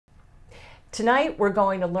Tonight we're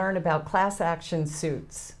going to learn about class action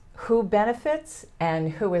suits, who benefits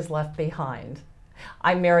and who is left behind.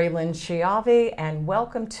 I'm MaryLynn Schiavi and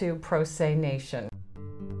welcome to Pro Se Nation.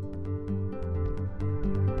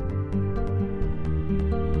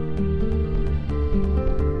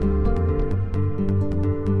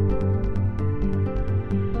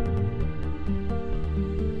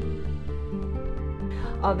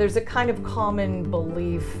 There's a kind of common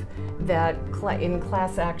belief that in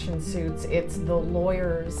class action suits, it's the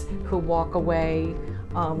lawyers who walk away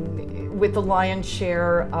with the lion's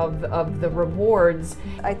share of the rewards.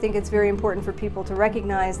 I think it's very important for people to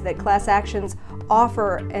recognize that class actions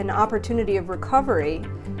offer an opportunity of recovery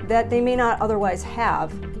that they may not otherwise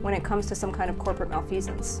have when it comes to some kind of corporate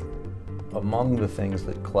malfeasance. Among the things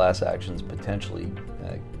that class actions potentially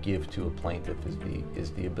give to a plaintiff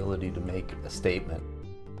is the ability to make a statement.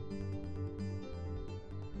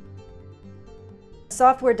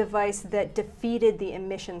 Software device that defeated the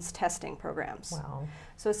emissions testing programs. Wow.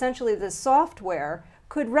 So essentially the software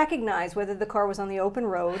could recognize whether the car was on the open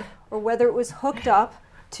road or whether it was hooked up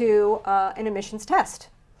to an emissions test.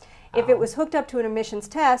 If it was hooked up to an emissions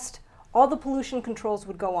test, all the pollution controls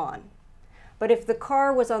would go on. But if the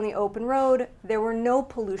car was on the open road, there were no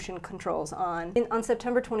pollution controls on. On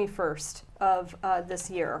September 21st of this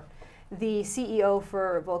year, the CEO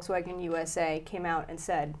for Volkswagen USA came out and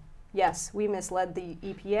said, yes, we misled the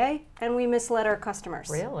EPA and we misled our customers.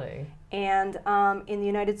 Really? And in the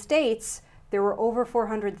United States, there were over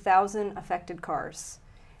 400,000 affected cars.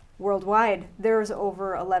 Worldwide, there's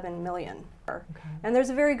over 11 million. Okay. And there's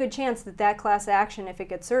a very good chance that that class action, if it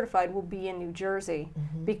gets certified, will be in New Jersey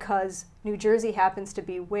because New Jersey happens to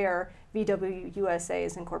be where VW USA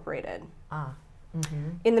is incorporated.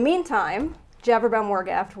 In the meantime, Javerbaum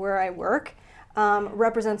Wurgaft, where I work,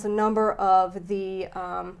 represents a number of the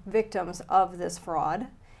victims of this fraud,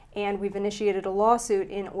 and we've initiated a lawsuit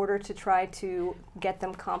in order to try to get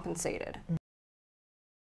them compensated.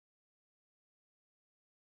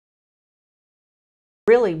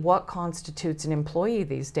 Really, what constitutes an employee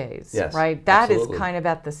these days, yes, right? That absolutely. is kind of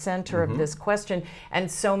at the center of this question, and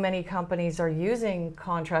so many companies are using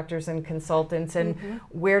contractors and consultants, and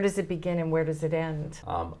where does it begin and where does it end?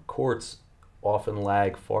 Courts often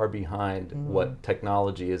lag far behind what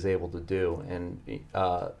technology is able to do, and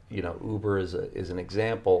you know, Uber is an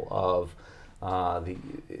example of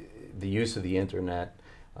the use of the internet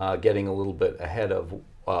getting a little bit ahead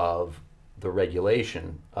of the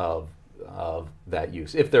regulation of that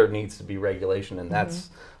use, if there needs to be regulation, and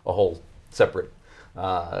that's a whole separate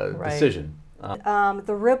decision.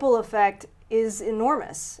 The ripple effect is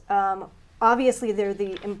enormous. Obviously, they're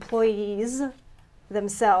the employees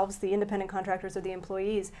themselves, the independent contractors are the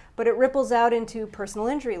employees, but it ripples out into personal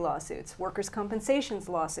injury lawsuits, workers' compensations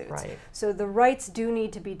lawsuits. Right. So the rights do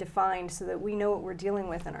need to be defined so that we know what we're dealing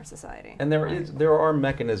with in our society. And there are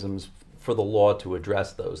mechanisms for the law to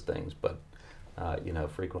address those things, but you know,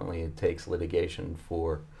 frequently it takes litigation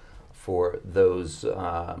for those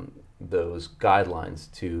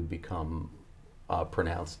guidelines to become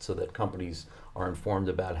pronounced so that companies are informed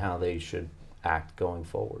about how they should act going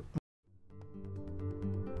forward.